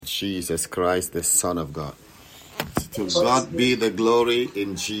Jesus Christ, the Son of God. To God be the glory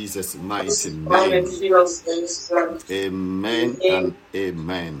in Jesus' mighty name. Amen and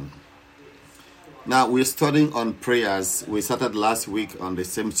amen. Now we're studying on prayers. We started last week on the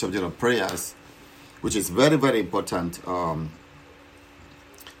same subject of prayers, which is very, very important. I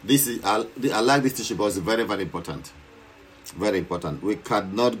like this teaching because it's very, very important. Very important. We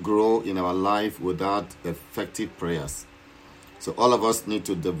cannot grow in our life without effective prayers. So all of us need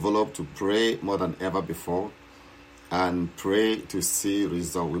to develop to pray more than ever before and pray to see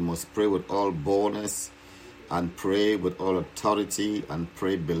result. We must pray with all boldness and pray with all authority and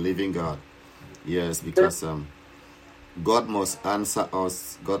pray believing God. Yes, because God must answer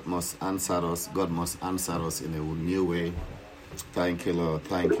us. God must answer us. God must answer us in a new way. Thank you, Lord.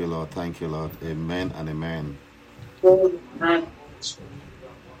 Thank you, Lord. Thank you, Lord. Amen and amen.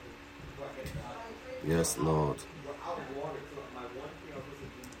 Yes, Lord.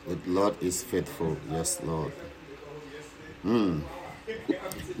 The Lord is faithful. Yes, Lord.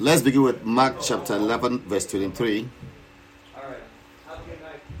 Let's begin with Mark chapter 11, verse 23.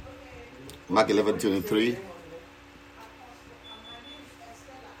 Mark 11:23.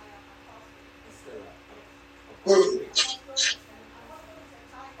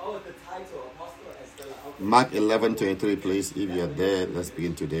 Mark 11:23, please. If you are there, let's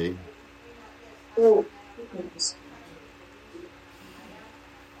begin today.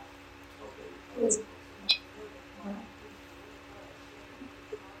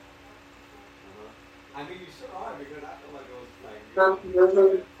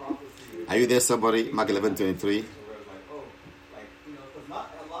 Are you there, somebody? Mark 11:23.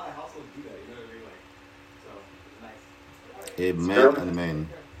 Amen and amen.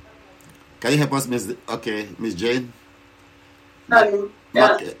 Can you help us, Miss? Okay, Miss Jane. Mark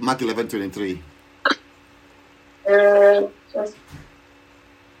 11:23.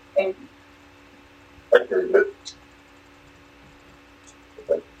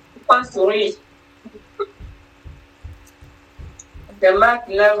 The Mark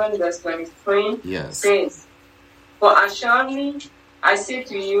 11 verse 23 says, "For assuredly I say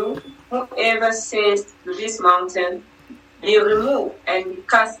to you, whoever says to this mountain, be removed and be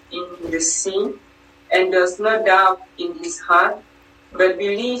cast into the sea, and does not doubt in his heart, but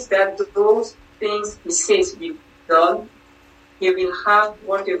believes that those things he says will be done, he will have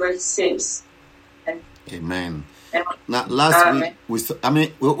whatever he says." Amen. Now, last week,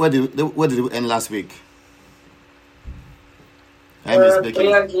 where did we end last week?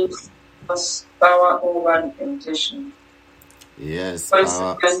 Prayer gives us power over temptation. Yes,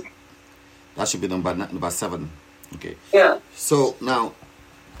 power. That should be number 7. Okay. Yeah. So now,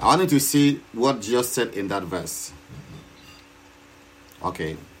 I wanted to see what Jesus said in that verse.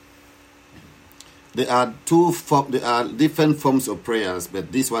 Okay. There are different forms of prayers,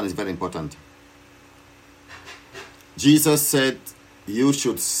 but this one is very important. Jesus said, "You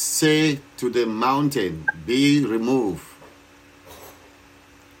should say to the mountain, be removed."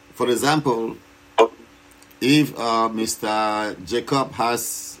 For example, if Mr. Jacob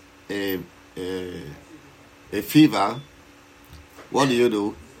has a fever, what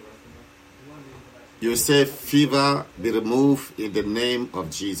do? You say, "Fever, be removed in the name of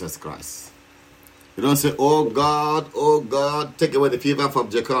Jesus Christ." You don't say, oh God, take away the fever from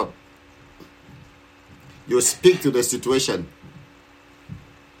Jacob." You speak to the situation.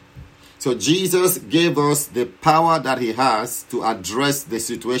 So Jesus gave us the power that he has to address the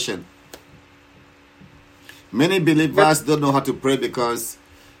situation. Many believers don't know how to pray because,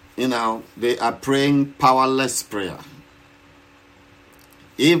 they are praying powerless prayer.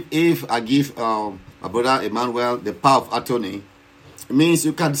 If I give my brother Emmanuel the power of attorney, it means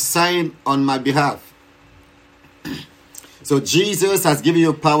you can sign on my behalf. So Jesus has given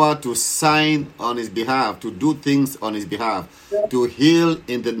you power to sign on his behalf, to do things on his behalf, to heal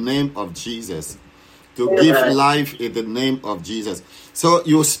in the name of Jesus, to give life in the name of Jesus. So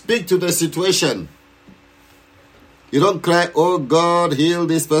you speak to the situation. You don't cry, "Oh God, heal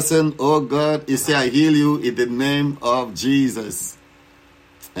this person. Oh God." You say, "I heal you in the name of Jesus."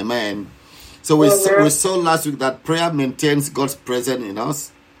 Amen. So we saw last week that prayer maintains God's presence in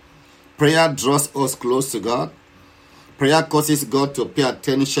us. Prayer draws us close to God. Prayer causes God to pay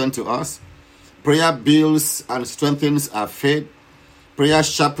attention to us. Prayer builds and strengthens our faith. Prayer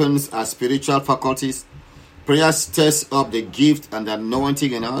sharpens our spiritual faculties. Prayer stirs up the gift and the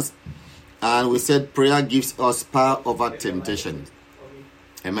anointing in us. And we said prayer gives us power over temptation.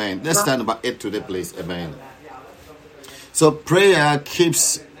 Amen. Let's stand number 8 today, please. Amen. So prayer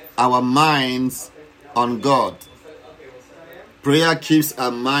keeps our minds on God. Prayer keeps our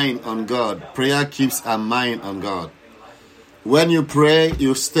mind on God. Prayer keeps our mind on God. When you pray,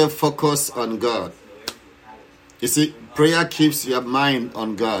 you stay focused on God. You see, prayer keeps your mind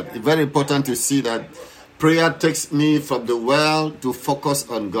on God. It's very important to see that prayer takes me from the world to focus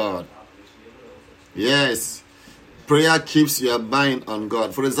on God. Yes, prayer keeps your mind on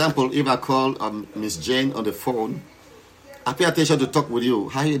God. For example, if I call Miss Jane on the phone, I pay attention to talk with you.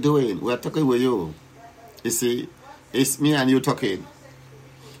 How you doing? We're talking with you. You see, it's me and you talking.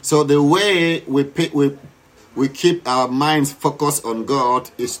 So the way we keep our minds focused on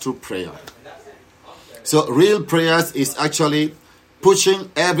God is through prayer. So real prayers is actually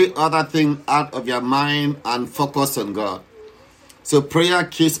pushing every other thing out of your mind and focus on God. So prayer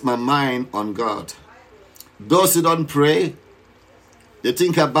keeps my mind on God. Those who don't pray, they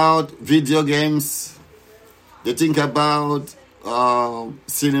think about video games, they think about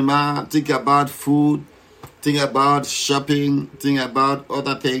cinema, think about food, think about shopping, think about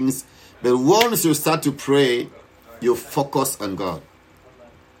other things. But once you start to pray, you focus on God.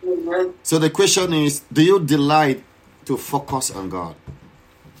 So the question is, do you delight to focus on God?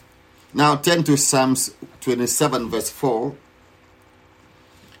 Now turn to Psalms 27 verse 4.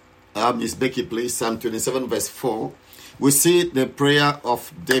 Miss Becky, please. Psalm 27 verse 4. We see the prayer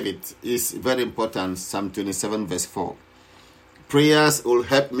of David is very important. Psalm 27 verse 4. Prayers will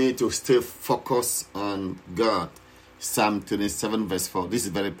help me to stay focused on God. Psalm 27 verse 4. This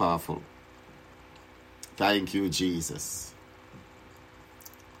is very powerful. Thank you, Jesus.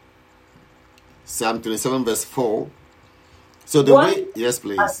 Psalm 27 verse 4. So the way... Yes,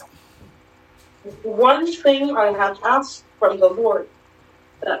 please. One thing I have asked from the Lord,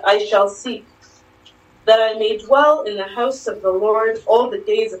 that I shall seek, that I may dwell in the house of the Lord all the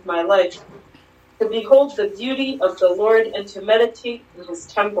days of my life, to behold the beauty of the Lord and to meditate in his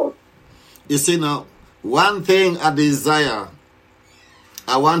temple. You see now, one thing I desire,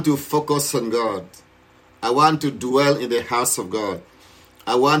 I want to focus on God. I want to dwell in the house of God.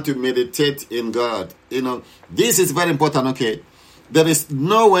 I want to meditate in God. You know, this is very important, okay? There is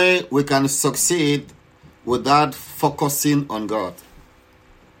no way we can succeed without focusing on God.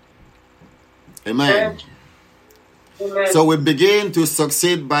 Amen. Amen. So we begin to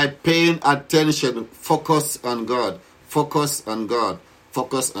succeed by paying attention, focus on God, focus on God,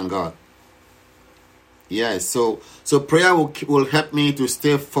 focus on God. Yes, so prayer will help me to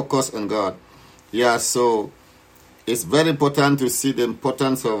stay focused on God. Yeah, so it's very important to see the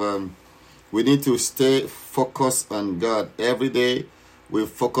importance of we need to stay focused on God. Every day we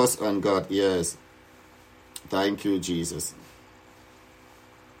focus on God. Yes. Thank you, Jesus.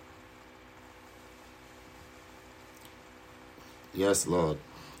 Yes, Lord.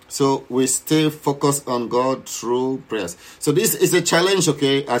 So we stay focused on God through prayers. So this is a challenge,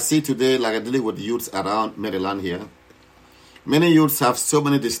 okay? I see today, like I deal with youths around Maryland here. Many youths have so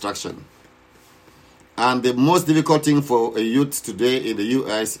many distractions. And the most difficult thing for a youth today in the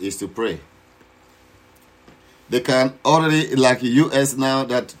U.S. is to pray. They can already, like U.S. now,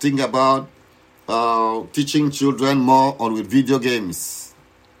 that think about teaching children more on with video games.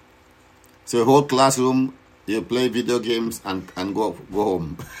 So a whole classroom, you play video games and go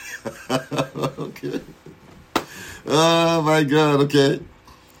home. Okay. Oh my God, okay.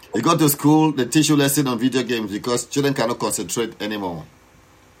 You go to school, they teach you lesson on video games because children cannot concentrate anymore.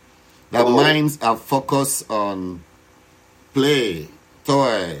 Their minds are focused on play,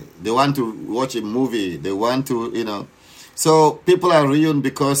 toy. They want to watch a movie. They want to, So people are ruined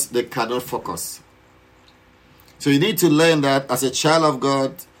because they cannot focus. So you need to learn that as a child of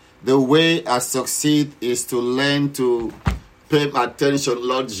God, the way I succeed is to learn to pay attention.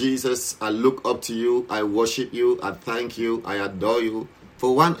 Lord Jesus, I look up to you. I worship you. I thank you. I adore you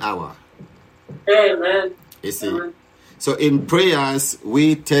for 1 hour. Amen. You see? Amen. So in prayers,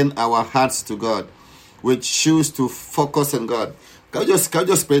 we turn our hearts to God. We choose to focus on God. Can you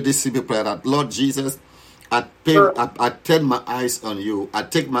just pray this simple prayer that, Lord Jesus, I turn my eyes on you. I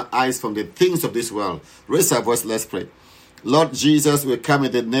take my eyes from the things of this world. Raise our voice, let's pray. Lord Jesus, we come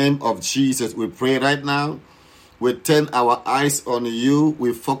in the name of Jesus. We pray right now. We turn our eyes on you.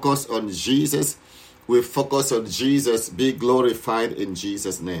 We focus on Jesus. We focus on Jesus. Be glorified in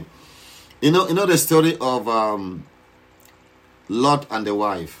Jesus' name. You know the story of Lot and the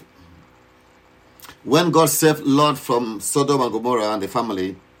wife. When God saved Lot from Sodom and Gomorrah and the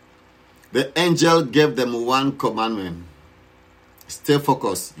family, the angel gave them one commandment. Stay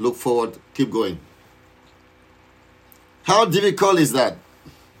focused, look forward, keep going. How difficult is that?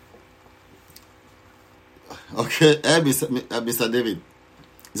 Okay, Mr. David.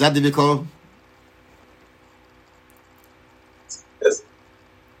 Is that difficult? Yes.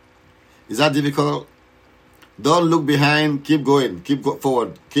 Is that difficult? Don't look behind, keep going,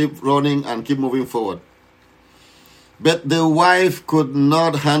 forward, keep running and keep moving forward. But the wife could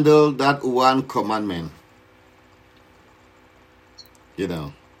not handle that one commandment.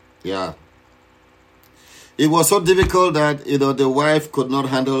 Yeah. It was so difficult that, the wife could not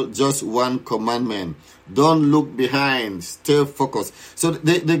handle just one commandment. Don't look behind. Stay focused. So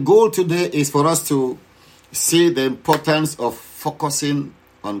the goal today is for us to see the importance of focusing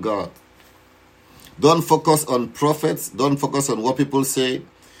on God. Don't focus on prophets. Don't focus on what people say.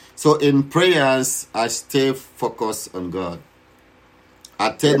 So in prayers, I stay focused on God.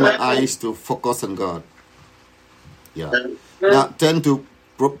 I turn my eyes to focus on God. Yeah. Now, turn to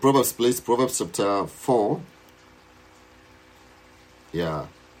Proverbs, please. Proverbs chapter 4. Yeah.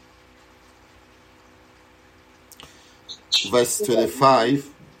 Verse 25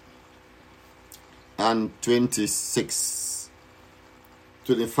 and 26.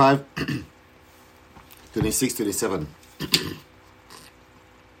 25, 26, 27.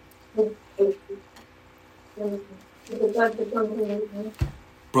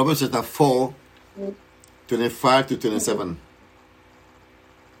 Proverbs chapter 4, 25 to 27.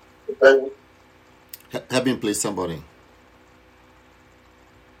 Help me, please, somebody.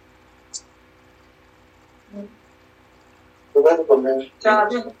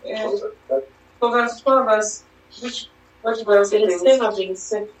 Proverbs 4, verse, which verse is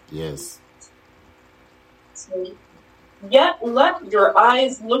it? Yes. Yet let your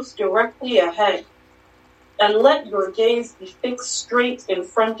eyes look directly ahead, and let your gaze be fixed straight in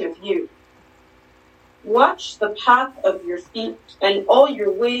front of you. Watch the path of your feet, and all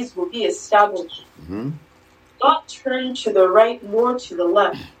your ways will be established. Mm-hmm. Not turn to the right nor to the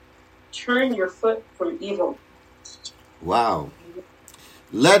left. Turn your foot from evil. Wow.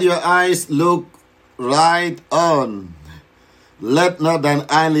 Let your eyes look right on. Let not thine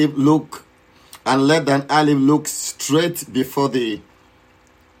eyelid look, and let thine eyelid look straight before thee.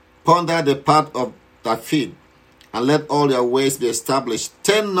 Ponder the path of thy feet, and let all your ways be established.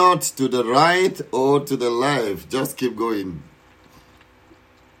 Turn not to the right or to the left. Just keep going.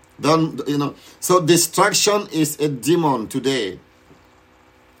 So distraction is a demon today.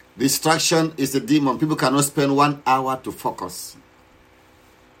 Distraction is a demon. People cannot spend 1 hour to focus.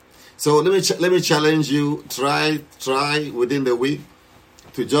 So let me challenge you. Try within the week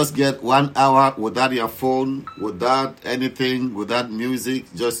to just get 1 hour without your phone, without anything, without music,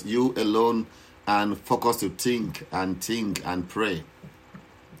 just you alone, and focus to think and pray.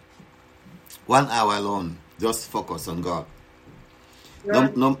 1 hour alone, just focus on God.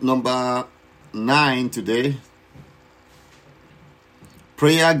 Number 9 today.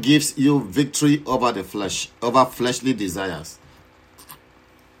 Prayer gives you victory over the flesh, over fleshly desires.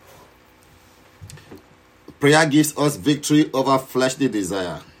 Prayer gives us victory over fleshly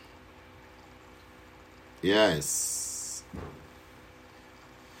desire. Yes.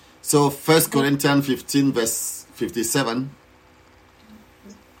 So 1 Corinthians 15 verse 57.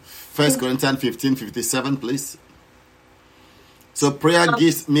 1 Corinthians 15, 57, please. So prayer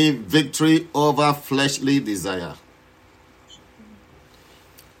gives me victory over fleshly desire.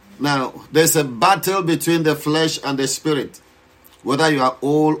 Now, there's a battle between the flesh and the spirit. Whether you are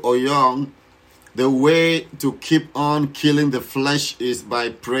old or young, the way to keep on killing the flesh is by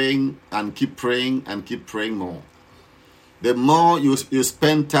praying and keep praying and keep praying more. The more you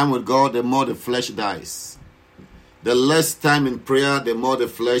spend time with God, the more the flesh dies. The less time in prayer, the more the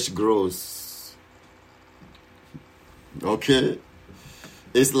flesh grows. Okay?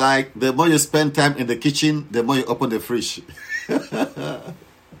 It's like the more you spend time in the kitchen, the more you open the fridge.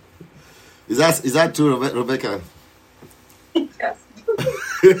 Is that true, Rebecca? Yes.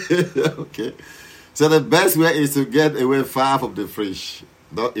 Okay. So the best way is to get away far from the fridge.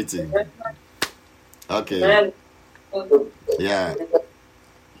 Not eating. Okay. Yeah.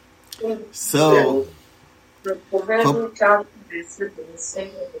 So 1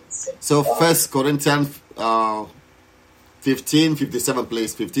 Corinthians 15:57,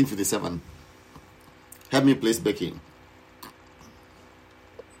 please. 15:57. Help me, please, Becky.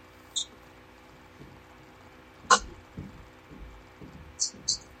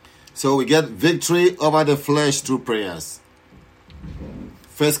 So we get victory over the flesh through prayers.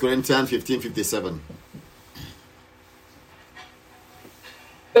 1 Corinthians 15:57.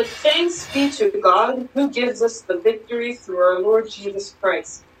 But thanks be to God who gives us the victory through our Lord Jesus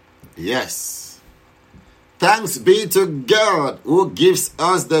Christ. Yes. Thanks be to God who gives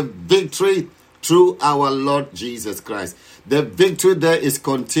us the victory through our Lord Jesus Christ. The victory there is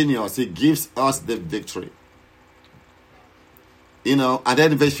continuous. He gives us the victory. And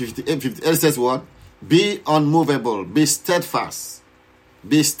then verse 58 says what? Be unmovable, be steadfast.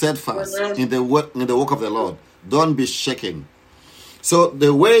 Be steadfast in the work of the Lord. Don't be shaken. So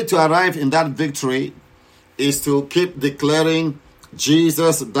the way to arrive in that victory is to keep declaring,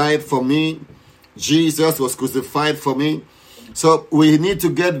 Jesus died for me. Jesus was crucified for me. So we need to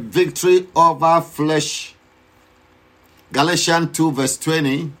get victory over flesh. Galatians 2 verse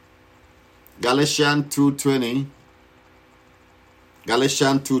 20. Galatians 2:20.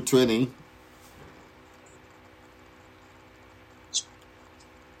 Galatians 2:20.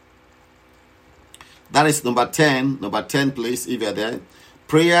 That is number 10. Number 10, please, if you're there.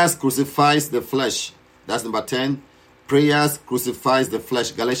 Prayers crucifies the flesh. That's number 10. Prayers crucifies the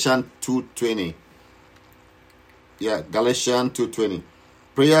flesh. Galatians 2:20. Yeah, Galatians 2:20.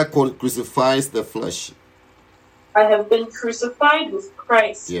 Prayer crucifies the flesh. I have been crucified with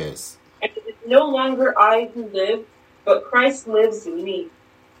Christ. Yes. And it is no longer I who live, but Christ lives in me.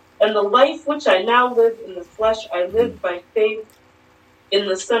 And the life which I now live in the flesh, I live by faith in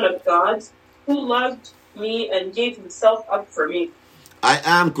the Son of God, who loved me and gave himself up for me. I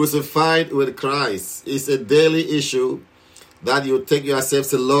am crucified with Christ. It's a daily issue that you take yourself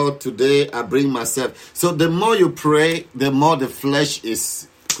to, Lord, today I bring myself. So the more you pray, the more the flesh is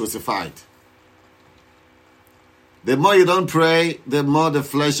crucified. The more you don't pray, the more the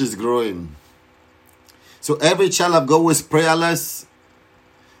flesh is growing. So every child of God who is prayerless,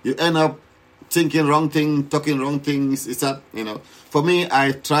 you end up thinking wrong things, talking wrong things. It's that, for me,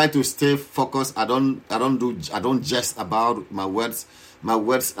 I try to stay focused. I don't jest about my words. My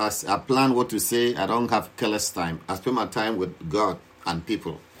words, as I plan what to say, I don't have careless time. I spend my time with God and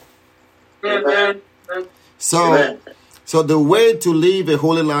people. Amen. So the way to live a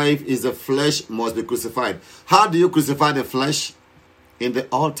holy life is the flesh must be crucified. How do you crucify the flesh? In the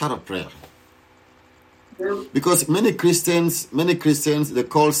altar of prayer. Because many Christians, they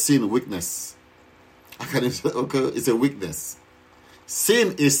call sin weakness. Okay, it's a weakness.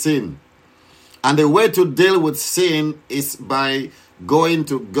 Sin is sin. And the way to deal with sin is by going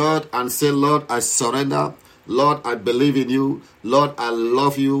to God and say, Lord, I surrender. Lord, I believe in you. Lord, I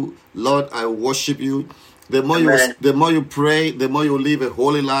love you. Lord, I worship you. The more you pray, the more you live a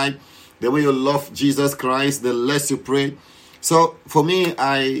holy life. The more you love Jesus Christ, the less you pray. So for me,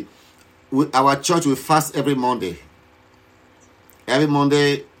 our church will fast every Monday. Every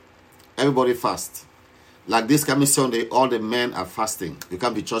Monday, everybody fasts. Like this coming Sunday, all the men are fasting. You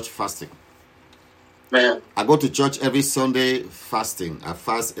come to church fasting. Man. I go to church every Sunday fasting. I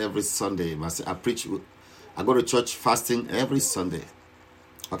fast every Sunday. I preach. I go to church fasting every Sunday.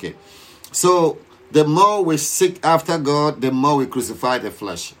 Okay. So the more we seek after God, the more we crucify the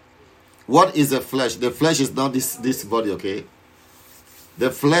flesh. What is the flesh? The flesh is not this body, okay?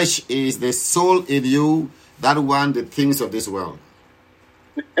 The flesh is the soul in you that want the things of this world.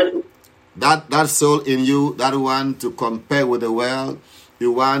 That soul in you that want to compare with the world.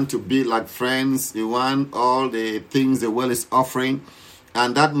 You want to be like friends. You want all the things the world is offering.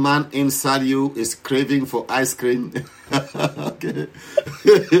 And that man inside you is craving for ice cream. Okay.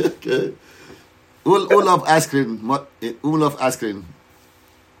 Okay. Who love ice cream? Who love ice cream?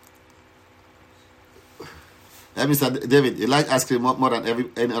 Mr. David, you like ice cream more than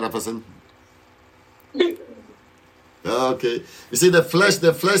any other person? Okay. You see, the flesh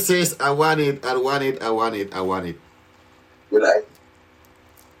says, I want it, I want it, I want it, I want it. Good night.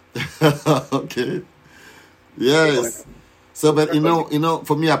 Okay. Yes. So, but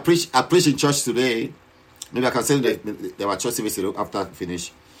for me, I preach in church today. Maybe I can say that there were church services after I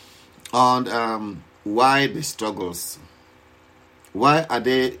finish. On why the struggles. Why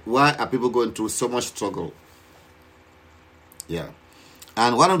are people going through so much struggle? Yeah.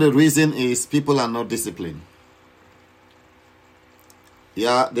 And one of the reasons is people are not disciplined.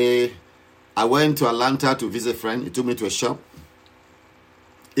 Yeah, I went to Atlanta to visit a friend. He took me to a shop.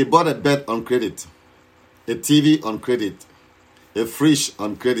 He bought a bed on credit, a TV on credit, a fridge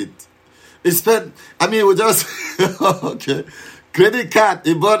on credit. He spent, we just, okay. Credit card,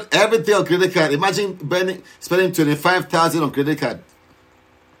 he bought everything on credit card. Imagine spending $25,000 on credit card.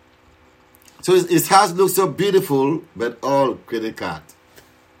 So his house looks so beautiful, but all credit card.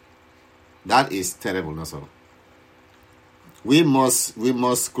 That is terrible, no so. We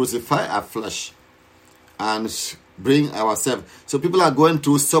must crucify our flesh and bring ourselves. So people are going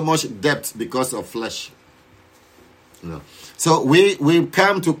through so much debt because of flesh. So we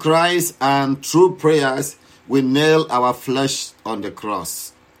come to Christ, and through prayers we nail our flesh on the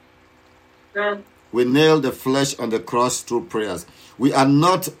cross. We nail the flesh on the cross through prayers. We are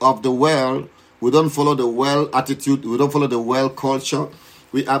not of the world. We don't follow the world attitude. We don't follow the world culture.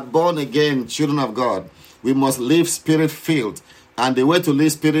 We are born again children of God. We must live spirit-filled. And the way to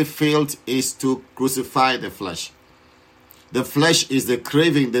live spirit-filled is to crucify the flesh. The flesh is the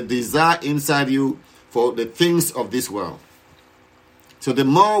craving, the desire inside you for the things of this world. So the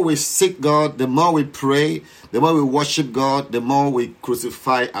more we seek God, the more we pray, the more we worship God, the more we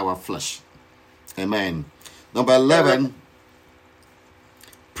crucify our flesh. Amen. Number 11,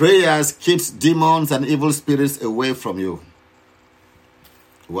 prayers keeps demons and evil spirits away from you.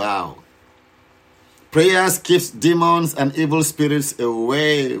 Wow. Prayers keeps demons and evil spirits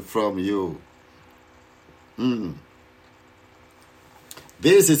away from you.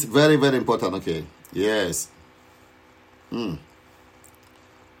 This is very, very important. Okay. Yes.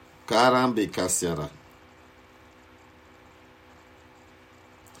 Karambi Kasyara.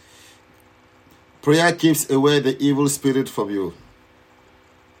 Prayer keeps away the evil spirit from you.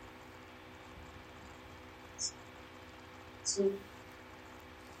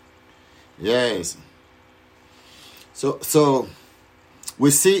 Yes. So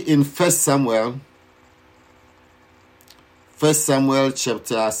we see in 1 Samuel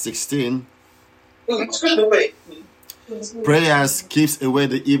chapter 16, prayers keeps away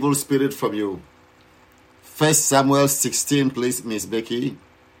the evil spirit from you. 1 Samuel 16, please, Miss Becky.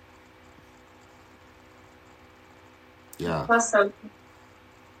 Yeah.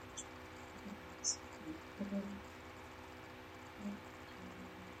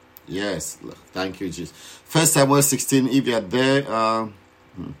 Yes, thank you, Jesus. 1 Samuel 16, if you are there.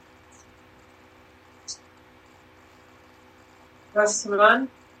 Verse 1.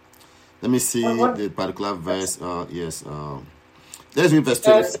 Let me see the particular verse. Yes. Let's read verse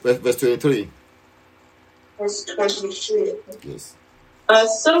 23. Verse 23. Yes.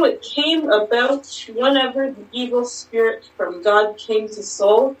 So it came about whenever the evil spirit from God came to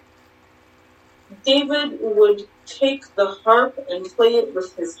Saul, David would take the harp and play it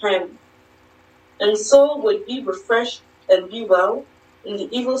with his hand, and Saul would be refreshed and be well, and the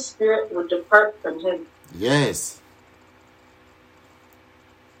evil spirit would depart from him. Yes.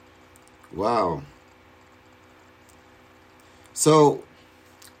 Wow. So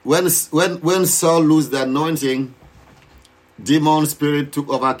when Saul lost the anointing, demon spirit took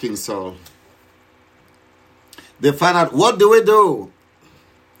over King Saul. They found out, what do we do?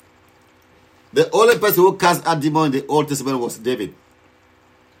 The only person who cast a demon in the Old Testament was David.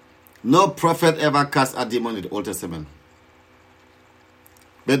 No prophet ever cast a demon in the Old Testament.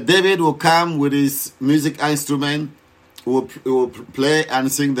 But David will come with his music instrument, will play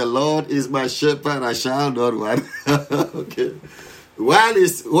and sing, "The Lord is my shepherd, I shall not want." Okay. While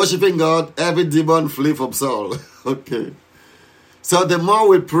he's worshiping God, every demon flee from Saul. Okay. So the more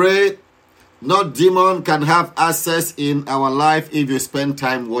we pray, no demon can have access in our life if you spend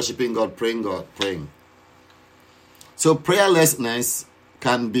time worshiping God, praying. So prayerlessness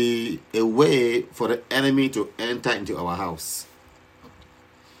can be a way for the enemy to enter into our house.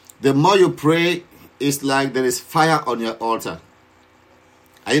 The more you pray, it's like there is fire on your altar.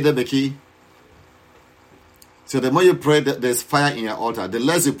 Are you there, Becky? So the more you pray, there's fire in your altar. The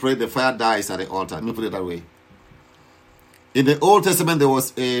less you pray, the fire dies at the altar. Let me put it that way. In the Old Testament, there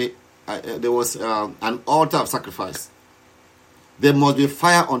was an altar of sacrifice. There must be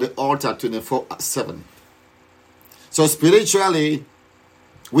fire on the altar 24/7. So spiritually,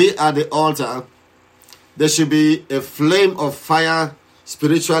 we are the altar. There should be a flame of fire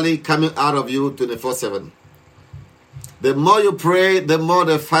spiritually coming out of you 24/7. The more you pray, the more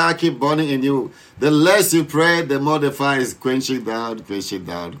the fire keeps burning in you. The less you pray, the more the fire is quenching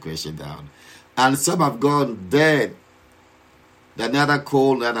down. And some have gone dead. They're neither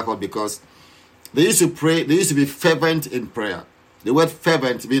cold, neither hot, because they used to pray, they used to be fervent in prayer. The word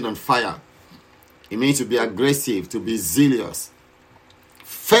fervent means on fire. It means to be aggressive, to be zealous.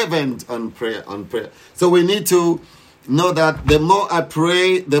 Fervent on prayer. So we need to know that the more I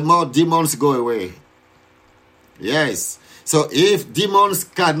pray, the more demons go away. Yes. So if demons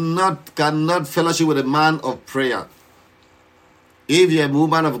cannot fellowship with a man of prayer, if you're a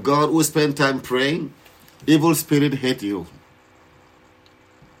woman of God who spend time praying, evil spirit hate you.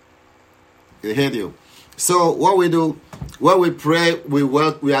 They hate you. So what we do, when we pray,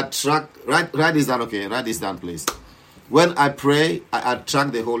 we attract. Write this down, okay? Write this down, please. When I pray, I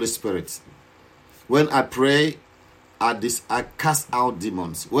attract the Holy Spirit. When I pray, I cast out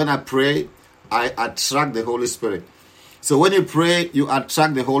demons. When I pray, I attract the Holy Spirit. So when you pray, you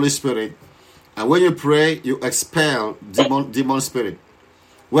attract the Holy Spirit. And when you pray, you expel demon spirit.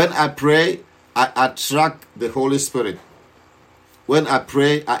 When I pray, I attract the Holy Spirit. When I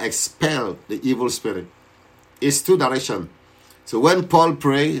pray, I expel the evil spirit. It's two directions. So when Paul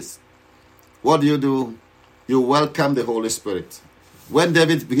prays, what do? You welcome the Holy Spirit. When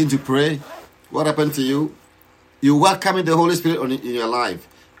David begins to pray, what happened to you? You welcome the Holy Spirit in your life.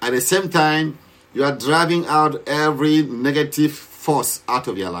 At the same time, you are driving out every negative force out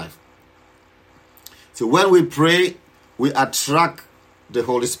of your life. So when we pray, we attract the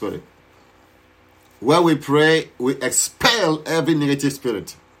Holy Spirit. When we pray, we expel every negative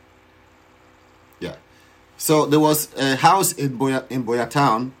spirit. Yeah. So there was a house in Boya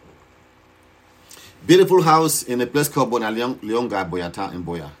Town. Beautiful house in a place called Bonalionga Boya Town in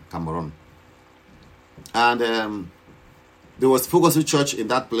Boya, Cameroon. And there was Fugosu Church in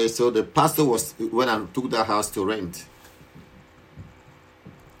that place, so the pastor went and took that house to rent.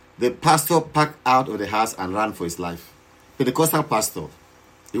 The pastor packed out of the house and ran for his life. Pentecostal pastor.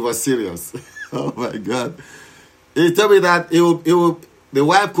 He was serious. Oh my God. He told me that the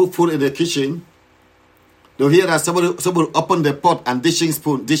wife cooked food in the kitchen. They'll hear that somebody opened the pot and dishing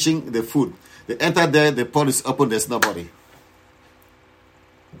the food. They enter there, the pot is open, there's nobody.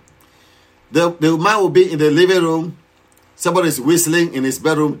 The man will be in the living room. Somebody is whistling in his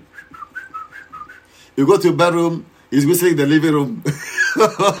bedroom. You go to the bedroom, he's whistling in the living room.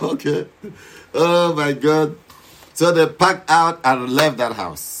 Okay. Oh my God. So they packed out and left that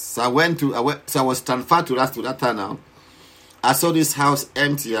house. So I was transferred to that town now. I saw this house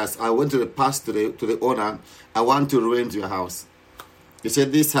empty. As I went to the pastor, to the owner. I want to rent your house. He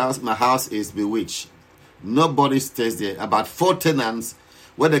said, my house is bewitched. Nobody stays there. About 4 tenants.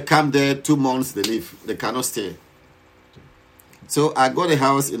 When they come there, 2 months they leave. They cannot stay. So I got a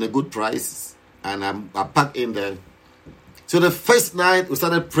house in a good price, and I packed in there. So the first night we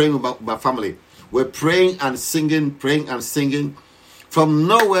started praying about my family. We're praying and singing. From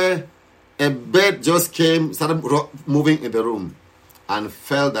nowhere, a bird just came, started moving in the room, and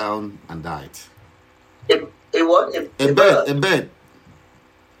fell down and died. A what? A bird. A bird.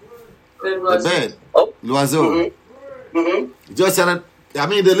 Oh. L'oiseau. Mm-hmm. Just started. The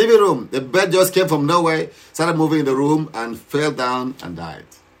living room. The bird just came from nowhere, started moving in the room, and fell down and died.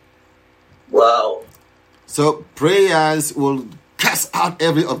 Wow. So prayers will cast out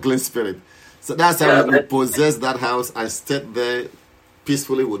every unclean spirit. So that's how we possess that house and stay there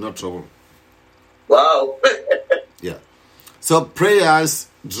peacefully with no trouble. Wow. Yeah. So prayers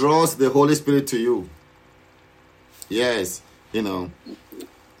draws the Holy Spirit to you. Yes,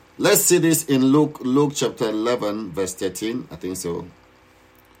 Let's see this in Luke chapter 11, verse 13. I think so.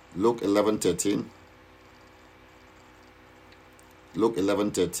 Luke 11:13. Luke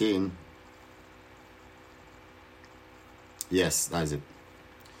 11:13. Yes, that's it.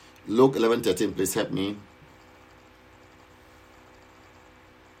 Luke 11:13, please help me.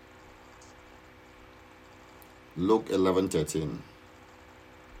 Luke 11:13.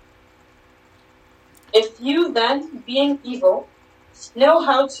 If you then, being evil, know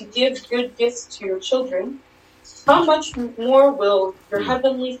how to give good gifts to your children, how much more will your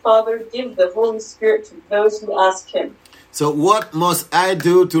heavenly Father give the Holy Spirit to those who ask him? So what must I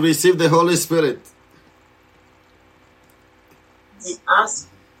do to receive the Holy Spirit? Ask.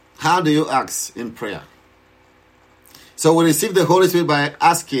 How do you ask in prayer? So we receive the Holy Spirit by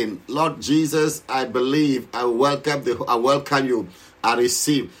asking, Lord Jesus, I believe, I welcome you, I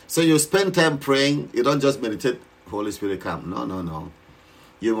receive. So you spend time praying, you don't just meditate, Holy Spirit come. No.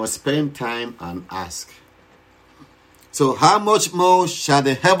 You must spend time and ask. So how much more shall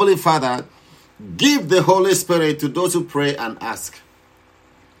the Heavenly Father give the Holy Spirit to those who pray and ask?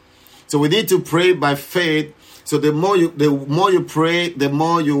 So we need to pray by faith. So the more you pray, the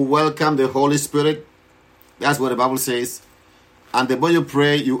more you welcome the Holy Spirit. That's what the Bible says. And the more you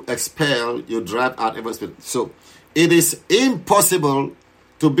pray, you expel, you drive out every spirit. So it is impossible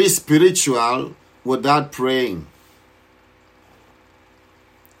to be spiritual without praying.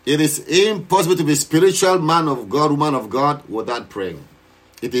 It is impossible to be spiritual man of God, woman of God without praying.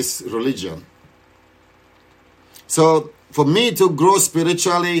 It is religion. So for me to grow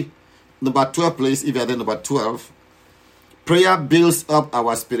spiritually, number 12, please, if you are there, number 12, prayer builds up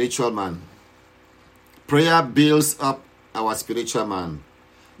our spiritual man. Prayer builds up our spiritual man.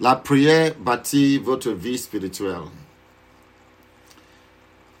 La prière bâtit votre vie spirituelle.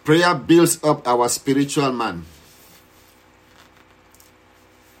 Prayer builds up our spiritual man.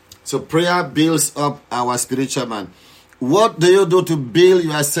 So prayer builds up our spiritual man. What do you do to build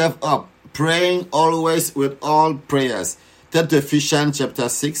yourself up? Praying always with all prayers. Turn to Ephesians chapter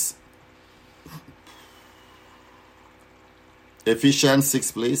 6. Ephesians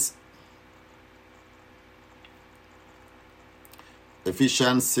 6, please.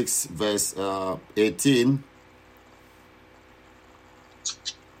 Ephesians 6, verse 18.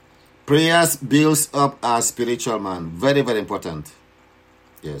 Prayers builds up our spiritual man. Very, very important.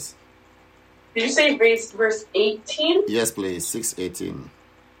 Yes. Did you say verse 18? Yes, please. 6:18.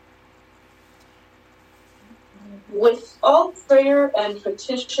 With all prayer and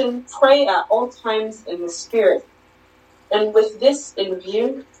petition, pray at all times in the Spirit. And with this in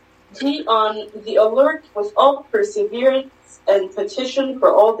view, Be on the alert with all perseverance and petition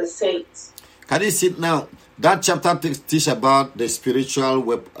for all the saints. Can you see now? That chapter teach about the spiritual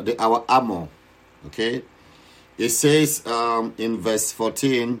weapon, our armor. Okay, it says in verse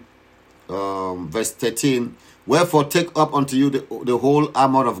 14, verse 13. Wherefore take up unto you the whole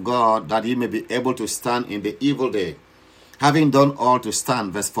armor of God, that ye may be able to stand in the evil day, having done all to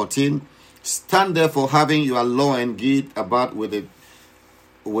stand. Verse 14. Stand therefore, having your loin girt about with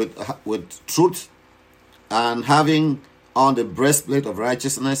truth, and having on the breastplate of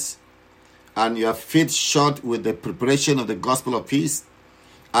righteousness, and your feet shod with the preparation of the gospel of peace.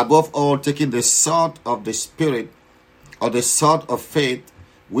 Above all, taking the sword of the Spirit, or the sword of faith,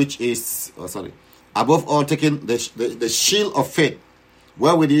 which is, above all, taking the shield of faith,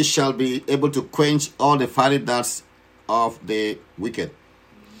 wherewith ye shall be able to quench all the fiery darts of the wicked.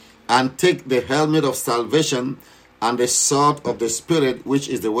 And take the helmet of salvation and the sword of the Spirit, which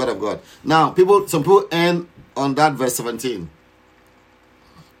is the word of God. Now, some people end on that verse 17.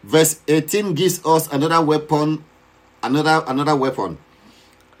 Verse 18 gives us another weapon, another weapon.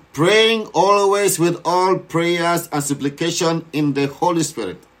 Praying always with all prayers and supplication in the Holy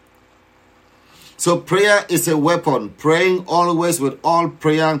Spirit. So prayer is a weapon. Praying always with all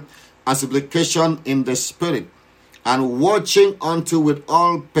prayer and supplication in the Spirit, and watching unto with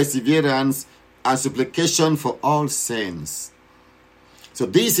all perseverance and supplication for all saints. So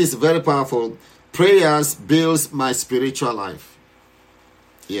this is very powerful. Prayers builds my spiritual life.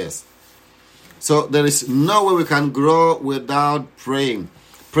 Yes. So there is no way we can grow without praying.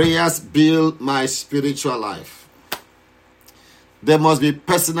 Prayers build my spiritual life. There must be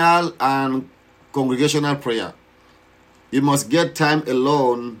personal and congregational prayer. You must get time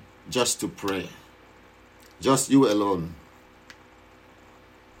alone just to pray. Just you alone.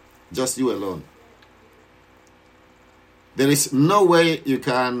 Just you alone. There is no way you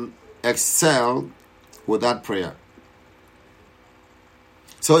can excel without prayer.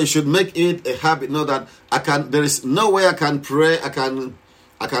 So you should make it a habit. Know that there is no way I can pray. I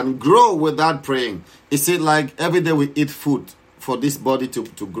can grow without praying. It's like every day we eat food for this body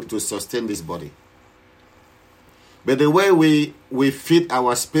to sustain this body. But the way we feed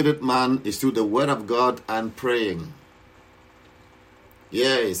our spirit man is through the word of God and praying.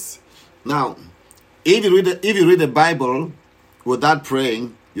 Yes. Now, if you read the Bible without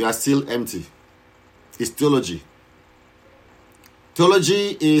praying, you are still empty. It's theology.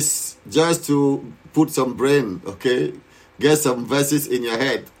 Theology is just to put some brain, okay? Get some verses in your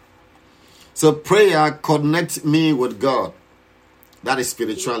head. So prayer connects me with God. That is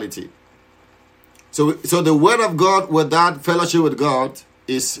spirituality. So the word of God without fellowship with God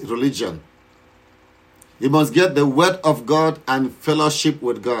is religion. You must get the word of God and fellowship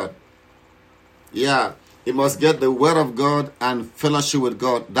with God. Yeah, you must get the word of God and fellowship with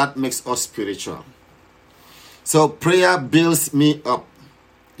God. That makes us spiritual. So prayer builds me up.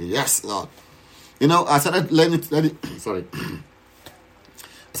 Yes, Lord. You know, I started learning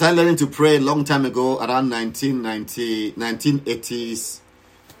to pray a long time ago, around 1980s.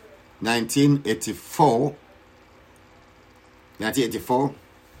 1984.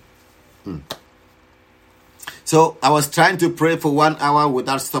 So I was trying to pray for 1 hour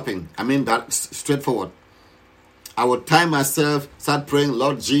without stopping. I mean, that's straightforward. I would time myself, start praying,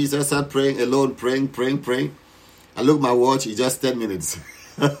 Lord Jesus, start praying alone, praying. I look at my watch, it's just 10 minutes.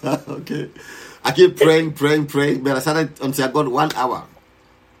 Okay. I keep praying, but I started until I got 1 hour.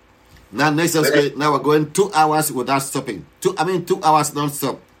 Now next week, now we're going 2 hours without stopping. 2 hours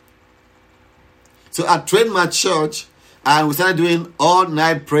non-stop. So I trained my church and we started doing all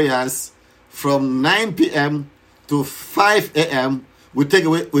night prayers from 9 p.m. to 5 a.m. We take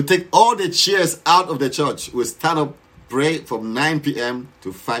all the chairs out of the church. We stand up, pray from 9 p.m.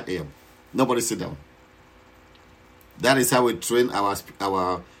 to 5 a.m. Nobody sit down. That is how we train our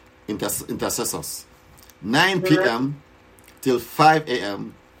intercessors. 9 p.m. till 5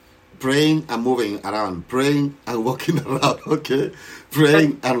 a.m. praying and moving around, praying and walking around, okay?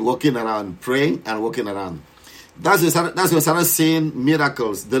 Praying and walking around. That's when we started seeing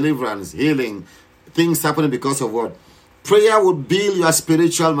miracles, deliverance, healing, things happening because of what? Prayer would build your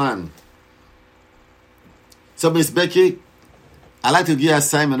spiritual man. So Miss Becky, I like to give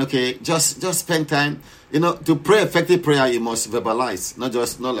assignment, okay? Just spend time. You know, to pray effective prayer, you must verbalize. Not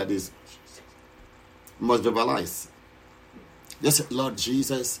like this. You must verbalize. Just, Lord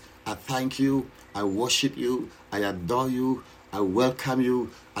Jesus, I thank you. I worship you. I adore you. I welcome you.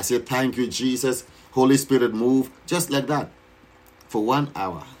 I say thank you, Jesus. Holy Spirit, move. Just like that. For 1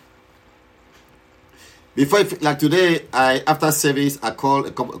 hour. Before, like today, after service, I called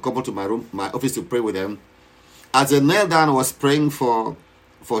a couple to my office to pray with them. As I knelt down, I was praying for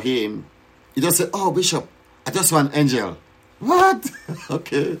for him, he just said, "Oh, Bishop, I just saw an angel." What?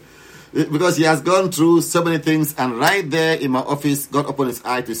 Okay. Because he has gone through so many things, and right there in my office, God opened his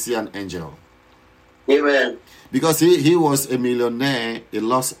eye to see an angel. Amen. Because he was a millionaire, he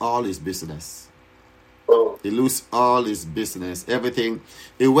lost all his business. Oh. He lost all his business, everything.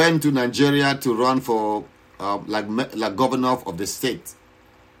 He went to Nigeria to run for like governor of the state.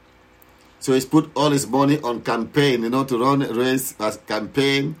 So he's put all his money on campaign, to run a race as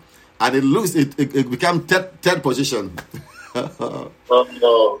campaign, and it became third position. Oh,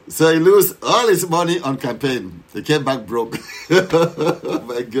 no. So he lose all his money on campaign. He came back broke. Oh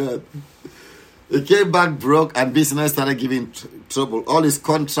my God. He came back broke, and business started giving trouble. All his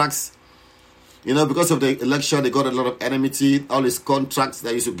contracts, because of the election, they got a lot of enmity. All his contracts that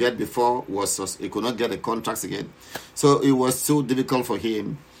he used to get before he could not get the contracts again. So it was so difficult for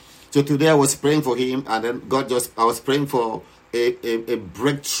him. So today I was praying for him, and then I was praying for a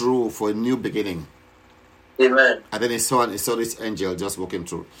breakthrough, for a new beginning. Amen. And then he saw this angel just walking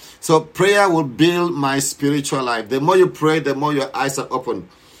through. So prayer will build my spiritual life. The more you pray, the more your eyes are open.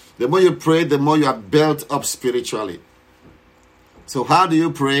 The more you pray, the more you are built up spiritually. So how do you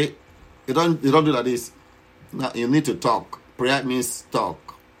pray? You don't do like this. No, you need to talk. Prayer means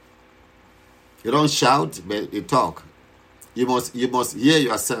talk. You don't shout, but you talk. You must hear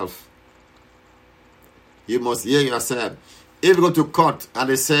yourself. You must hear yourself. If you go to court and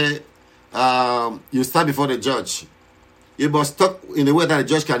they say you stand before the judge, you must talk in a way that the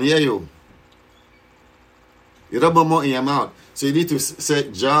judge can hear you. You don't murmur in your mouth. So you need to say,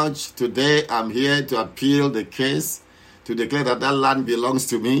 "Judge, today I'm here to appeal the case, to declare that land belongs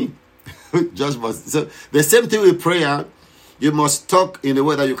to me." Judge must. So the same thing with prayer. You must talk in a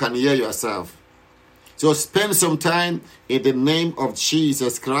way that you can hear yourself. So spend some time in the name of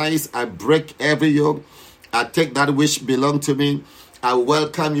Jesus Christ. I break every yoke. I take that which belongs to me. I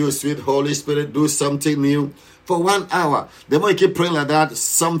welcome you, sweet Holy Spirit. Do something new for 1 hour. The more you keep praying like that,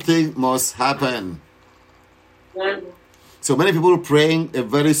 something must happen. So many people praying a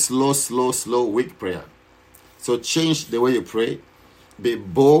very slow, weak prayer. So change the way you pray. Be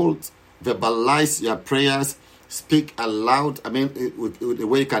bold. Verbalize your prayers. Speak aloud. With the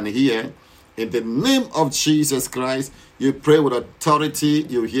way you can hear. In the name of Jesus Christ, you pray with authority.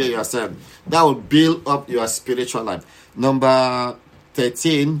 You hear yourself. That will build up your spiritual life. Number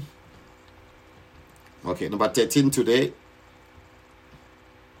 13. Okay, number 13 today.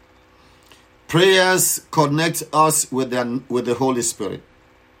 Prayers connect us with the Holy Spirit.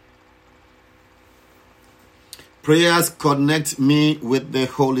 Prayers connect me with the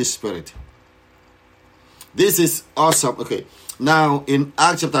Holy Spirit. This is awesome. Okay. Now, in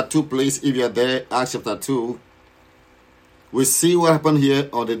Acts chapter 2, please, if you're there, Acts chapter 2, we see what happened here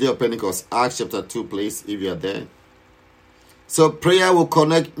on the day of Pentecost. Acts chapter 2, please, if you're there. So, prayer will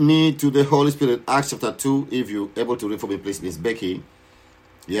connect me to the Holy Spirit. Acts chapter 2, if you're able to read for me, please, Miss Becky.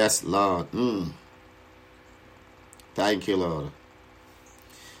 Yes, Lord. Thank you, Lord.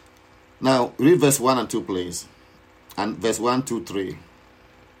 Now, read verse 1 and 2, please. And verse 1, 2, 3.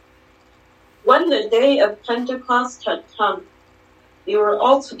 When the day of Pentecost had come, they were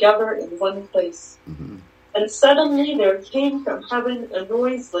all together in one place. Mm-hmm. And suddenly there came from heaven a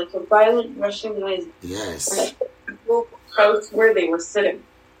noise like a violent rushing wind. Yes. And the house where they were sitting.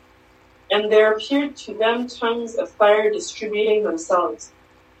 And there appeared to them tongues of fire distributing themselves.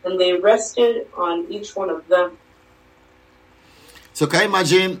 And they rested on each one of them. So can you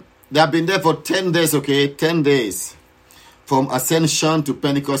imagine? They have been there for 10 days, okay? 10 days. From Ascension to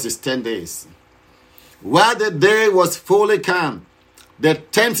Pentecost is 10 days. While the day was fully calm, the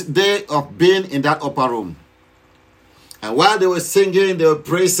 10th day of being in that upper room. And while they were singing, they were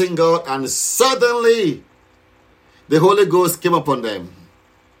praising God, and suddenly the Holy Ghost came upon them.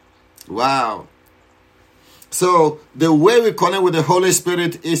 Wow. So the way we connect with the Holy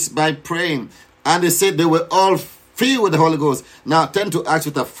Spirit is by praying. And they said they were all filled with the Holy Ghost. Now turn to Acts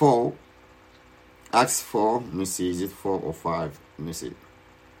chapter 4. Acts 4. Let me see. Is it 4 or 5? Let me see.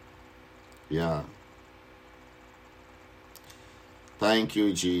 Yeah. Thank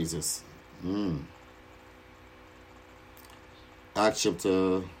you, Jesus. Acts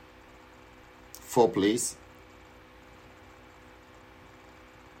chapter 4, please.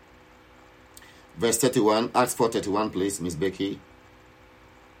 Verse 31. Acts 4:31, please, Miss Becky.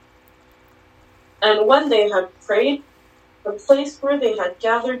 And when they had prayed, the place where they had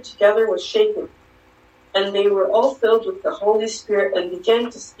gathered together was shaken. And they were all filled with the Holy Spirit and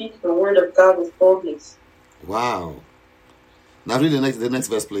began to speak the word of God with boldness. Wow. Now read the next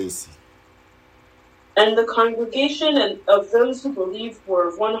verse, please. And the congregation of those who believed were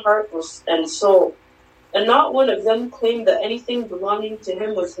of one heart and soul. And not one of them claimed that anything belonging to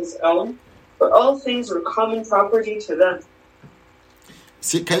him was his own, but all things were common property to them.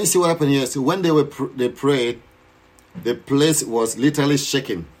 See, can you see what happened here? So when they prayed, the place was literally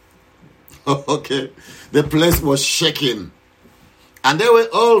shaking. Okay, the place was shaking, and they were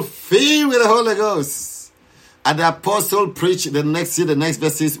all filled with the Holy Ghost. And the apostle preached the next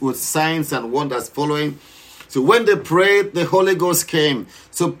verses with signs and wonders following. So when they prayed, the Holy Ghost came.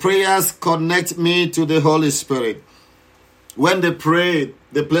 So prayers connect me to the Holy Spirit. When they prayed,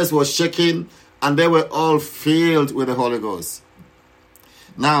 the place was shaking, and they were all filled with the Holy Ghost.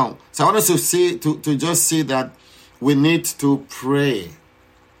 Now, so I want us to just see that we need to pray.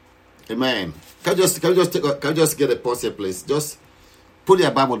 Amen. Can you just get a pause here, please? Just put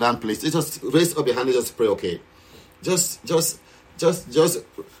your Bible down, please. Just raise up your hand and just pray, okay? Just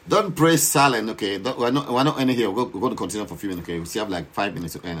don't pray silent, okay? We're not ending here. We're going to continue for a few minutes, okay? We still have like 5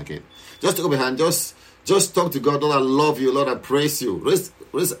 minutes to end, okay? Just take up your hand. Just talk to God. Lord, I love you. Lord, I praise you.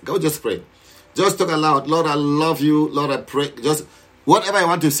 Go just pray. Just talk aloud. Lord, I love you. Lord, I pray. Just whatever I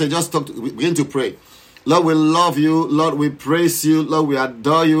want to say, just begin to pray. Lord, we love you. Lord, we praise you. Lord, we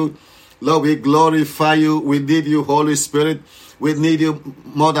adore you. Lord, we glorify you. We need you, Holy Spirit. We need you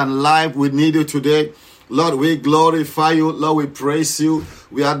more than life. We need you today. Lord, we glorify you. Lord, we praise you.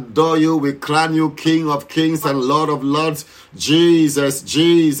 We adore you. We crown you King of Kings and Lord of Lords. Jesus,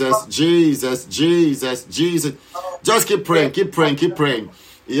 Jesus, Jesus, Jesus, Jesus. Just keep praying, keep praying, keep praying.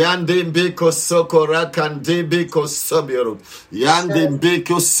 Yandimbiko sokorakandibiko sobiru.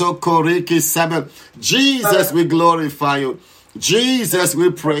 Yandimbiko sokoriki sabel. Jesus, we glorify you. Jesus,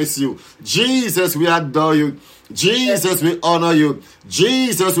 we praise you. Jesus, we adore you. Jesus, we honor you.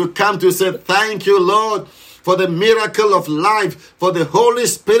 Jesus, we come to say thank you, Lord, for the miracle of life, for the Holy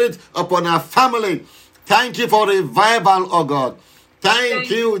Spirit upon our family. Thank you for revival, oh God. Thank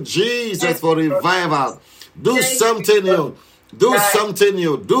you, Jesus, for revival. Do something new. Do something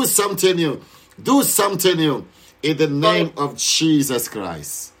new. Do something new. Do something new. In the name of Jesus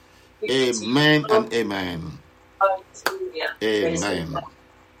Christ. Amen and amen. Amen.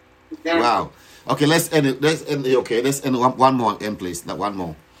 Wow. Okay, let's end it. Let's end it. Okay, let's end one more. End, please. That one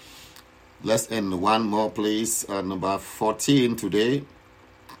more. Let's end one more, please. Number 14 today.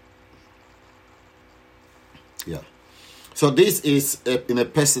 Yeah. So this is in a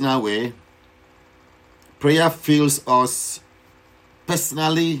personal way. Prayer fills us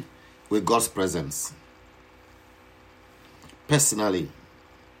personally with God's presence. Personally.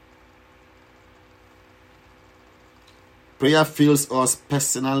 Prayer fills us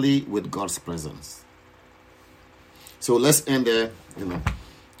personally with God's presence. So let's end there.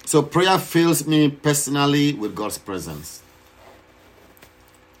 So prayer fills me personally with God's presence.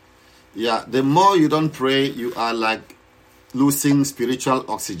 Yeah, the more you don't pray, you are like losing spiritual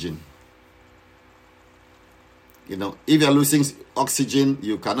oxygen. If you're losing oxygen,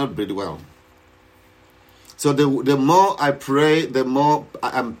 you cannot breathe well. So the more I pray, the more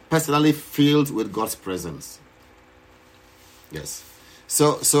I am personally filled with God's presence. Yes.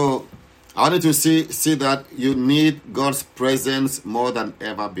 So I wanted to see that you need God's presence more than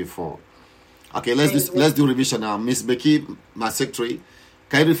ever before. Okay, let's do revision now. Miss Becky, my secretary,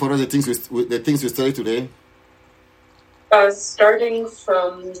 can you read for us the things we studied today? Starting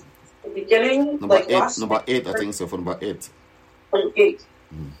from the beginning, number 8, I think so. For number 8. From 8.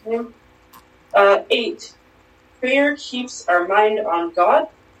 8. Prayer keeps our mind on God.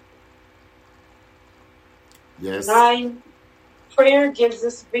 Yes. 9. Prayer gives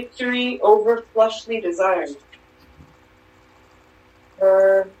us victory over fleshly desires.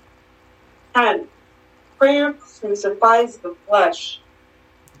 10. Prayer crucifies the flesh.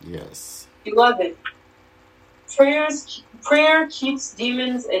 Yes. 11. Prayer keeps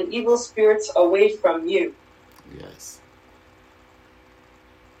demons and evil spirits away from you. Yes.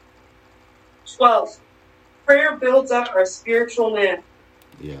 12. Prayer builds up our spiritual man.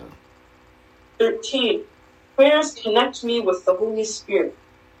 Yeah. 13. Prayers connect me with the Holy Spirit.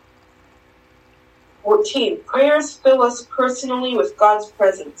 14. Prayers fill us personally with God's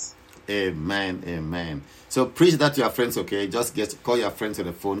presence. Amen, amen. So preach that to your friends, okay? Just call your friends on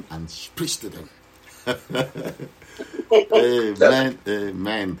the phone and preach to them. Amen,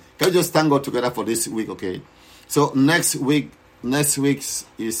 amen. Can we just thank God together for this week, okay? So next week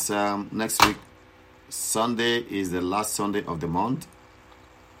Sunday is the last Sunday of the month.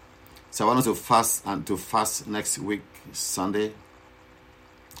 So I want us to fast next week, Sunday,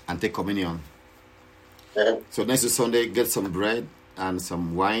 and take communion. So next Sunday, get some bread and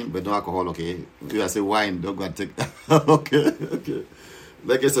some wine, but no alcohol, okay? If I say wine, don't go and take that. Okay.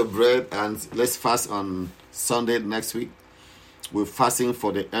 Let's get some bread and let's fast on Sunday next week. We're fasting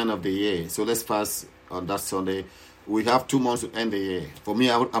for the end of the year. So let's fast on that Sunday. We have 2 months to end the year. For me,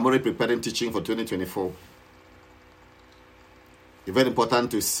 I'm already preparing teaching for 2024. It's very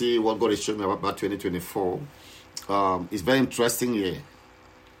important to see what God is showing me about 2024. It's a very interesting year.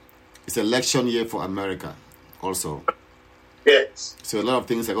 It's election year for America also. Yes. So a lot of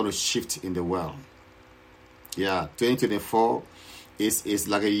things are going to shift in the world. Yeah, 2024 is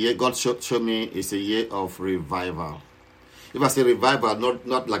like a year, God showed me, it's a year of revival. If I say revival,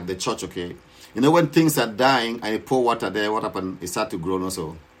 not like the church, okay? You know, when things are dying and you pour water there, what happens? It starts to grow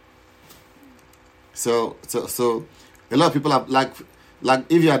also. So a lot of people have, like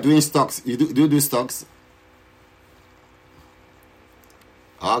if you are doing stocks, do you do stocks?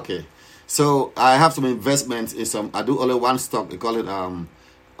 Okay. So I have some investments in some, I do only one stock, they call it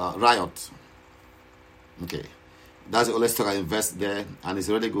Riot. Okay. That's the only stock I invest there, and it's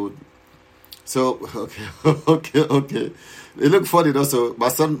really good. So, okay. It look funny also. My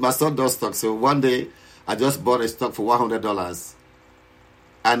son does stock. So one day, I just bought a stock for $100.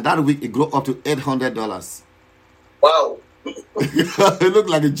 And that week, it grew up to $800. Wow. It looked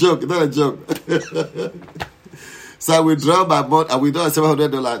like a joke. It's not a joke. So I withdraw my money. I withdraw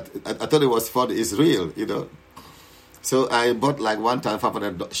 $700. I thought it was funny. It's real, you know. So I bought like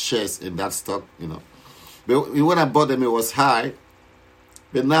 1,500 shares in that stock, you know. But when I bought them, it was high.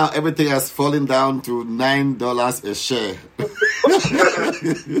 But now everything has fallen down to $9 a share.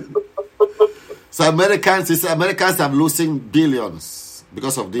 So Americans are losing billions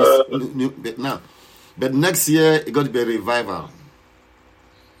because of this now. But next year, it's going to be a revival.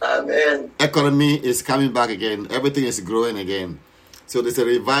 Amen. Economy is coming back again. Everything is growing again. So there's a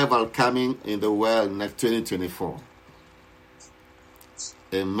revival coming in the world next 2024.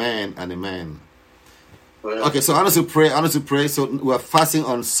 Amen and amen. Okay, so I want to pray. So we are fasting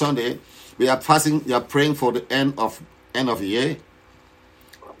on Sunday. We are praying for the end of the year.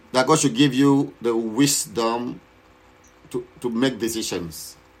 That God should give you the wisdom to make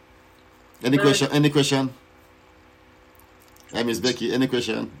decisions. Any question? Hey, Miss Becky, any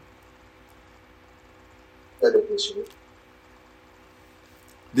question? Do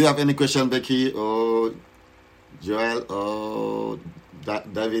you have any question, Becky or Joel or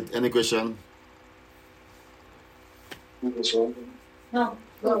David? Any question? No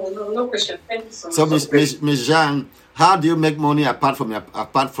question. Thank you so much. So, Miss Jean, how do you make money apart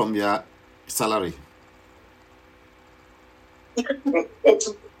from your salary?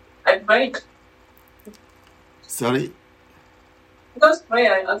 I prayed. Sorry? Because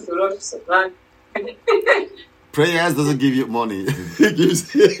prayer, I ask the Lord to supply. Prayers doesn't give you money. It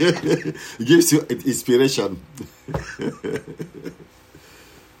gives you inspiration.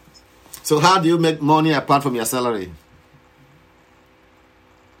 So how do you make money apart from your salary?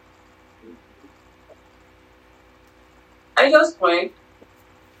 I just pray.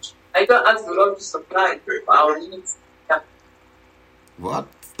 I don't ask the Lord to supply for our needs. Yeah. What?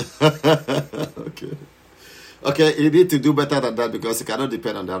 Okay, you need to do better than that because you cannot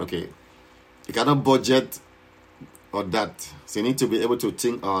depend on that, okay? You cannot budget on that. So you need to be able to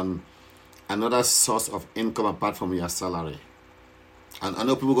think on another source of income apart from your salary. And I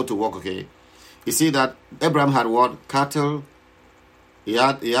know people go to work, okay? You see that Abraham had what? Cattle. He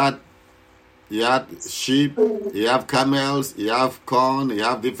had sheep. He have camels. He have corn. He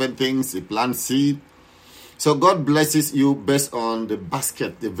have different things. He plant seed. So God blesses you based on the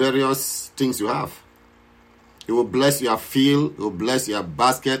basket, the various things you have. He will bless your field. He will bless your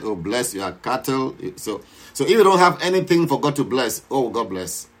basket. He will bless your cattle. So if you don't have anything for God to bless, oh, God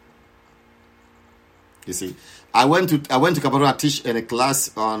bless. You see, I went to Cameroon to teach in a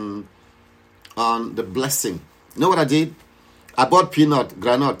class on the blessing. You know what I did? I bought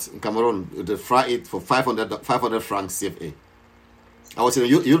granite in Cameroon to fry it for 500 francs CFA. I was in a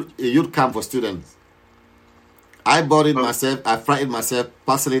youth camp for students. I bought it myself. I fried it myself,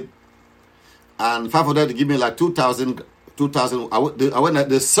 parcel it, and 500 to give me like 2,000.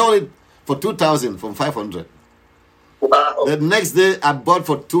 They sold it for 2,000 from 500. Wow. The next day I bought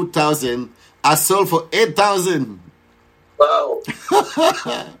for 2,000. I sold for 8,000. Wow.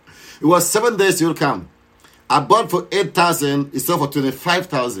 It was 7 days youth camp. I bought for 8,000. It sold for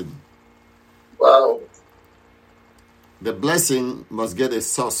 25,000. Wow. The blessing must get a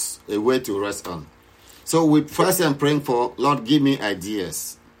source, a way to rest on. So we first am praying for, Lord, give me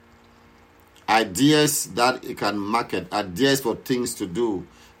ideas. Ideas that you can market. Ideas for things to do.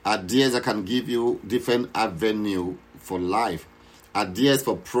 Ideas that can give you different avenue for life. Ideas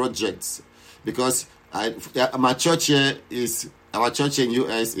for projects. Because our church here in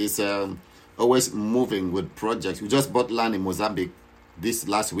US is always moving with projects. We just bought land in Mozambique this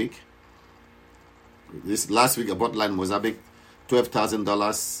last week. I bought land in Mozambique,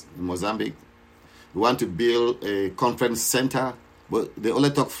 $12,000 in Mozambique. We want to build a conference center. But they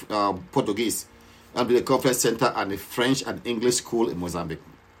only talk Portuguese. And build a conference center and a French and English school in Mozambique.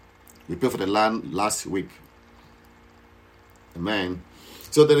 We paid for the land last week. Amen.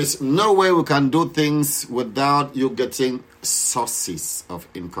 So there is no way we can do things without you getting sources of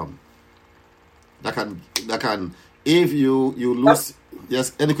income. That can if you lose.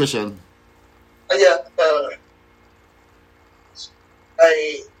 Yes, any question? Yeah,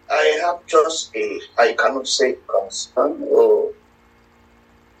 I have just I cannot say concern or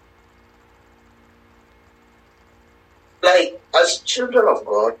like as children of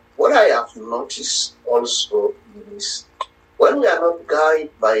God, what I have noticed also is when we are not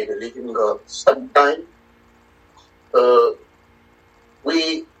guided by the living God, sometimes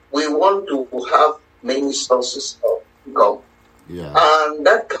we want to have many sources of income, and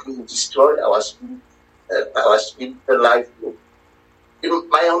that can destroy our spiritual life.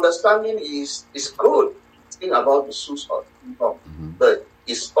 My understanding is good thing about the source of income, but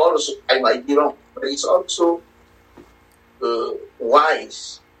it's also, I might be wrong, but it's also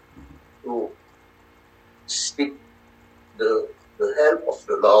wise to seek the help of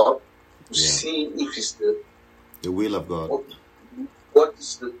the Lord to see if it's the will of God. What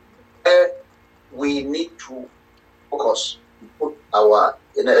is we need to focus, put our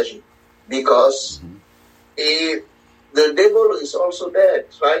energy, because if the devil is also there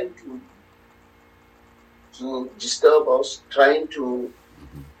trying to disturb us, trying to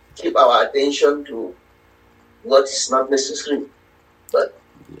keep our attention to what is not necessary. But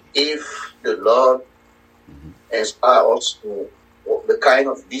if the Lord inspires us to the kind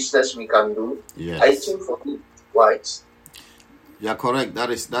of business we can do, I think for me it's wise. Yeah, correct. That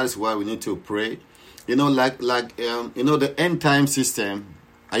is why we need to pray. Like the end time system.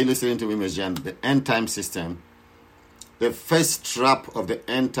 Are you listening to me, Ms. Jan? The end time system. The first trap of the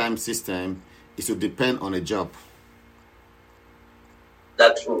end time system is to depend on a job.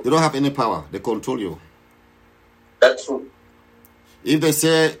 That's true. They don't have any power. They control you. That's true. If they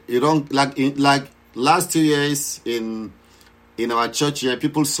say you don't like last 2 years in our church here,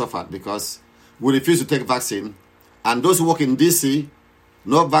 people suffered because we refused to take vaccine, and those who work in DC,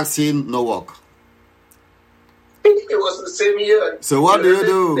 no vaccine, no work. It was the same year. So what do you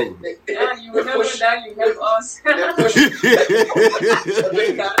do? You remember that you help us.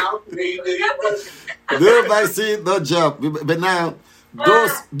 No vaccine, no job. But now,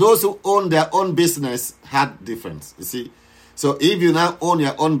 those who own their own business had difference. You see, so if you now own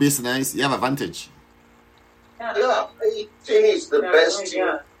your own business, you have advantage. Yeah, I think it's the best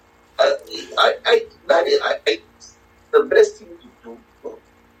thing. The best thing to do.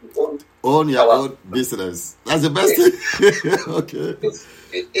 Own your own business. That's the best thing. Okay.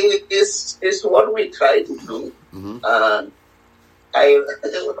 It's what we try to do. And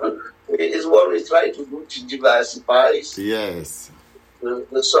it's what we try to do to diversify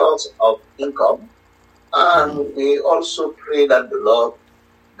the source of income. And we also pray that the Lord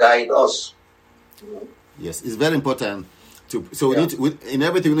guide us. Yes, it's very important. We need to, in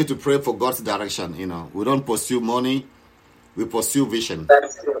everything we need to pray for God's direction. We don't pursue money, we pursue vision.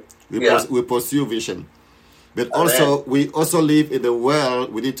 That's true. We pursue vision. But also, we also live in the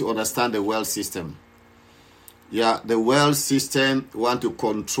world. We need to understand the world system. Yeah, the world system want to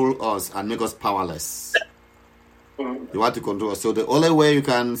control us and make us powerless. They want to control us. So the only way you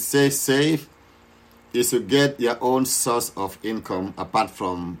can stay safe is to get your own source of income apart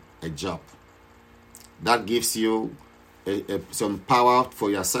from a job. That gives you some power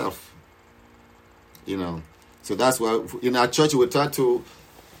for yourself. So that's why in our church we try to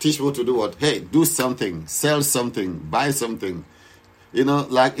teach people to do what? Hey, do something, sell something, buy something. The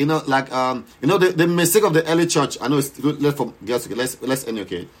mistake of the early church. I know it's let's end,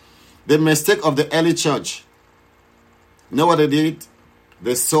 okay. The mistake of the early church. You know what they did?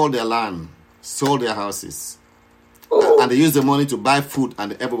 They sold their land, sold their houses, and they used the money to buy food,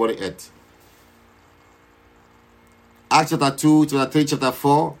 and everybody ate. Acts chapter 2, chapter 3, chapter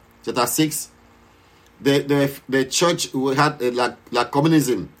 4, chapter 6. The church had like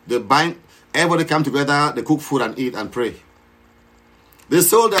communism. They bind, everybody come together, they cook food and eat and pray. They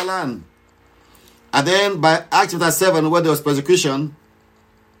sold their land. And then by Acts chapter 7, where there was persecution,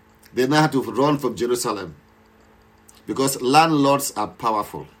 they now had to run from Jerusalem. Because landlords are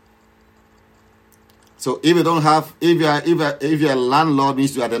powerful. So if you don't have, if you're a landlord,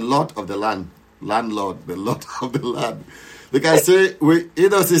 means you are the lord of the land. Landlord, the lord of the land. They can say,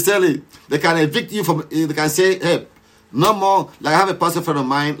 sincerely, they can evict you from, they can say, hey, no more. Like I have a pastor friend of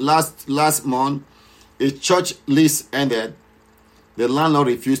mine, last month, his church lease ended. The landlord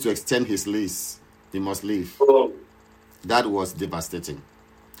refused to extend his lease. He must leave. That was devastating.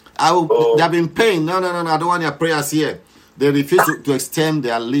 They have been paying. No, I don't want your prayers here. They refuse to extend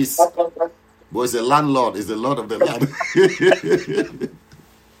their lease. But it's the landlord, is the Lord of the land.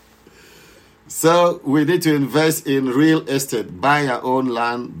 So we need to invest in real estate. Buy your own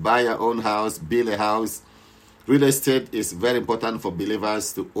land, buy your own house, build a house. Real estate is very important for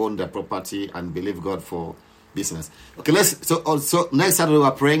believers to own their property and believe God for business. Okay, so next Saturday we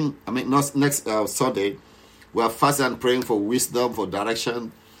are praying. Next Sunday we are fasting and praying for wisdom, for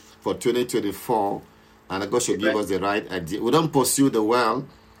direction for 2024, and God should give us the right idea. We don't pursue the world.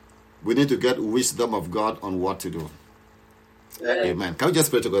 We need to get wisdom of God on what to do. Amen. Can we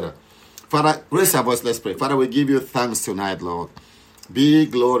just pray together? Father, raise our voice, let's pray. Father, we give you thanks tonight, Lord. Be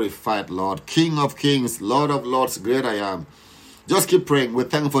glorified, Lord. King of kings, Lord of lords, great I am. Just keep praying. We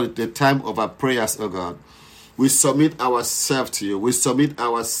thank you for the time of our prayers, oh God. We submit ourselves to you. We submit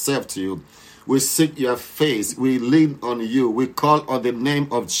ourselves to you. We seek your face. We lean on you. We call on the name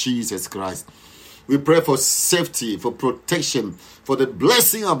of Jesus Christ. We pray for safety, for protection, for the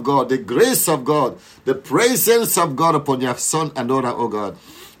blessing of God, the grace of God, the presence of God upon your son and daughter, oh God.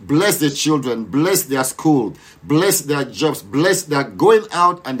 Bless the children, bless their school, bless their jobs, bless their going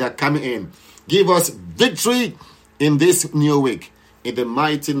out and their coming in. Give us victory in this new week, in the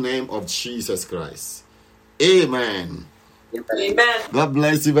mighty name of Jesus Christ. Amen. Amen. God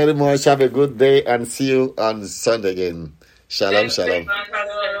bless you very much. Have a good day and see you on Sunday again. Shalom, shalom.